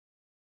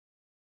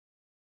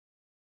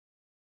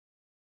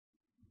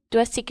Du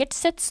har sikkert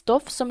sett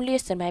stoff som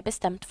lyser med en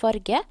bestemt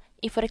farge,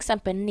 i for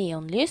eksempel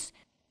neonlys,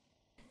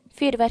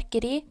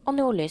 fyrverkeri og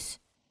nordlys.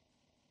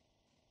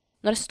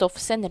 Når stoff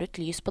sender ut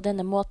lys på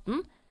denne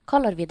måten,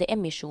 kaller vi det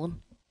emisjon.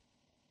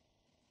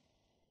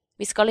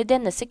 Vi skal i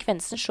denne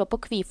sekvensen se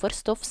på hvorfor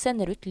stoff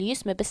sender ut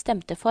lys med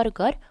bestemte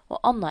farger og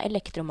annen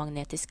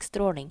elektromagnetisk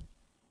stråling.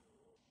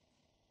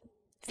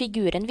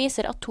 Figuren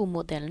viser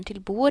atommodellen til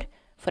Bohr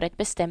for et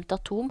bestemt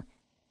atom,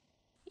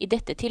 i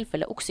dette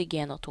tilfellet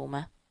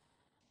oksygenatomet.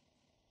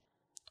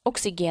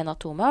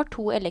 Oksygenatomet har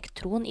 2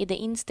 elektron i det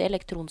innste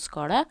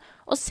elektronskalet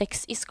og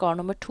 6 i skal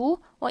nummer 2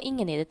 og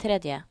ingen i det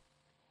tredje.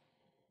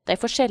 De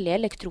forskjellige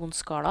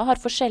elektronskala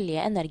har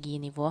forskjellige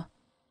energinivå.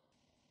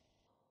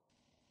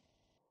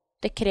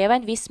 Det krever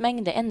en viss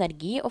mengde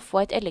energi å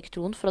få et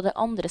elektron fra det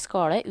andre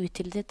skalet ut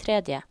til det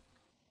tredje.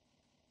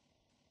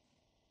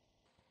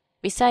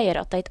 Vi sier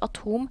at et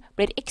atom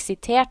blir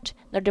eksitert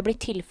når det blir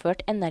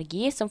tilført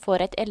energi som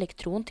får et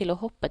elektron til å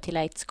hoppe til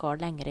et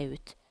skal lengre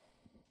ut.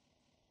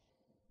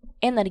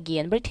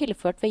 Energien blir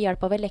tilført ved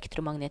hjelp av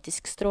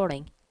elektromagnetisk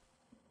stråling.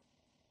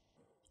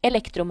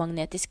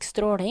 Elektromagnetisk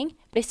stråling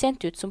blir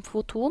sendt ut som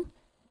foton,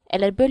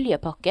 eller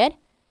bølgepakker,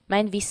 med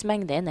en viss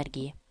mengde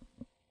energi.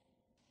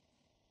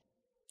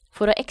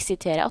 For å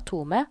eksitere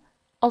atomet,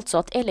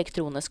 altså at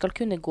elektronet skal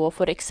kunne gå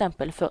for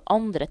eksempel fra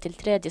andre til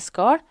tredje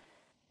skal,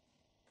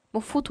 må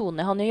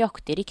fotonet ha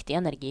nøyaktig riktig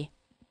energi.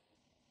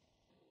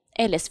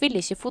 Ellers vil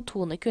ikke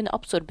fotonet kunne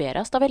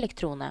absorberes av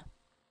elektronet.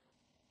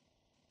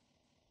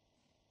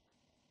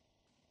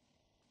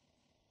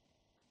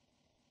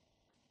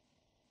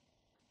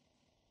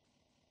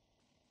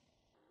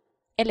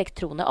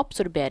 Elektronet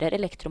absorberer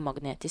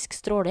elektromagnetisk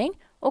stråling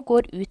og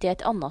går ut i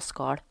et annet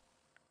skal.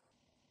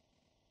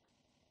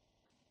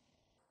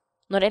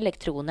 Når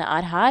elektronet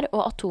er her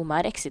og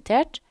atomet er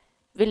eksitert,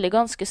 vil det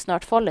ganske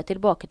snart falle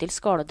tilbake til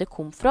skalet det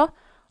kom fra,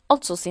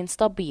 altså sin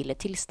stabile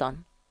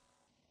tilstand.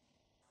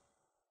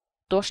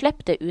 Da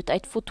slipper det ut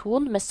et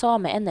foton med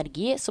samme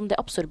energi som det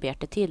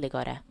absorberte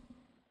tidligere.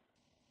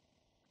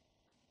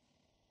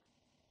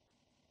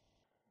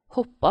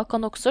 Hoppa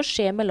kan også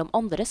skje mellom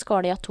andre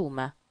skal i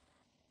atomet.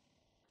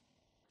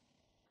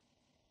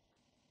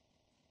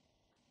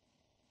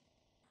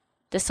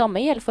 Det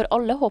samme gjelder for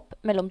alle hopp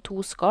mellom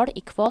 2 skal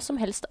i hva som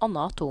helst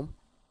annet atom.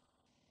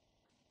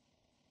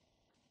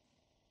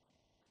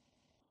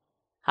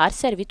 Her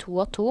ser vi 2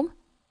 atom,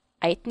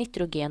 et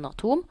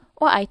nitrogenatom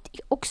og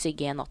et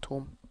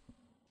oksygenatom.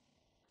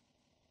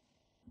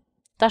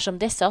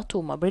 Dersom disse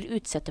atomene blir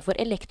utsatt for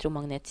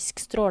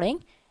elektromagnetisk stråling,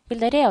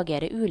 vil de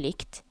reagere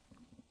ulikt.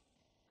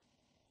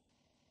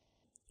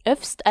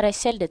 Øverst er en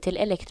kjelde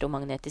til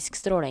elektromagnetisk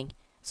stråling,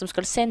 som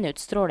skal sende ut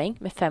stråling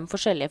med 5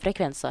 forskjellige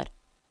frekvenser.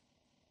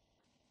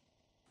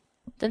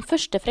 Den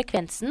første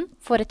frekvensen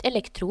får et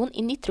elektron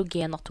i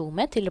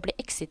nitrogenatomet til å bli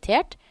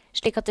eksitert,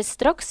 slik at det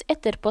straks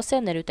etterpå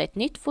sender ut et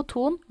nytt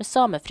foton med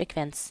samme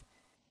frekvens.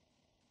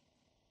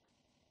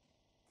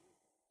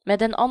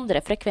 Med den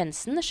andre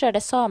frekvensen skjer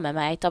det samme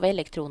med et av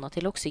elektronene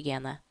til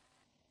oksygenet.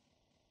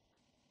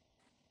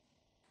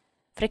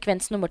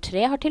 Frekvens nummer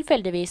 3 har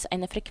tilfeldigvis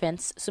en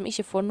frekvens som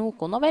ikke får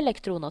noen av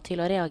elektronene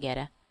til å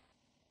reagere.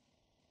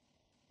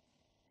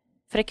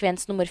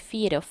 Frekvens nummer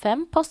 4 og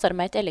 5 passer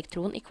med et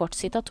elektron i hvert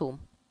sitt atom.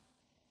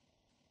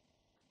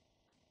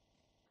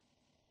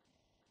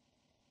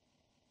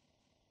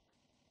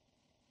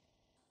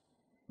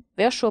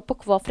 Ved å se på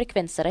hva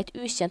frekvenser et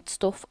ukjent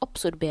stoff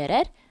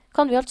absorberer,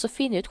 kan vi altså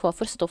finne ut hva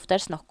for stoff det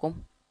er snakk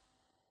om.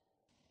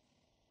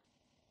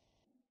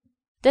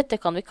 Dette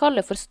kan vi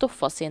kalle for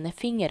stoffa sine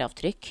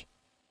fingeravtrykk.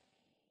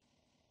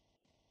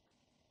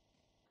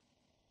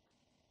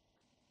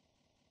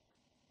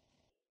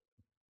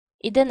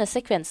 I denne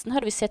sekvensen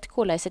har vi sett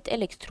hvordan et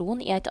elektron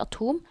i et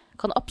atom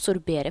kan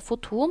absorbere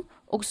foton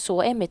og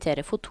så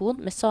emittere foton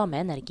med samme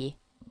energi.